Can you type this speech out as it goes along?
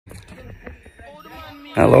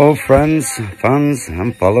Hello friends, fans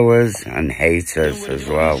and followers and haters as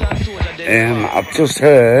well. I've just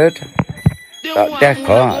heard that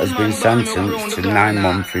Deco has been sentenced to 9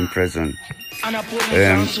 months in prison. I'm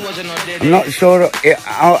not sure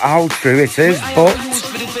how true it is, but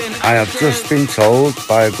I have just been told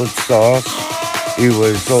by a good source who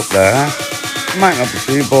was up there. It might not be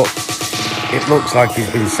true, but it looks like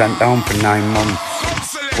he's been sent down for 9 months.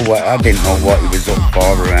 Well, I didn't know what he was up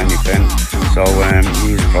for or anything, so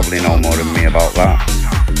he's probably know more than me about that.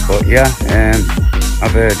 But yeah,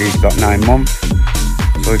 I've heard he's got 9 months,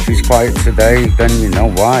 so if he's quiet today, then you know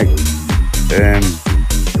why.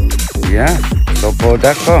 Yeah, so poor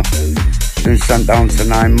Deco been sent down to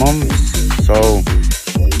 9 months. So,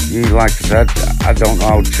 like I said, I don't know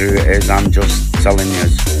how true it is. I'm just telling you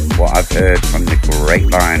what I've heard from the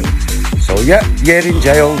grapevine. So yeah, year in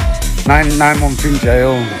jail. 9 months in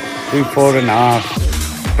jail,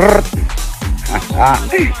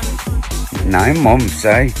 4.5. 9 months,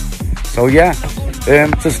 eh? So yeah,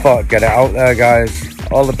 just thought I'd get it out there, guys.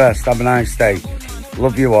 All the best, have a nice day.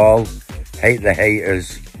 Love you all. Hate the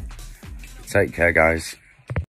haters. Take care, guys.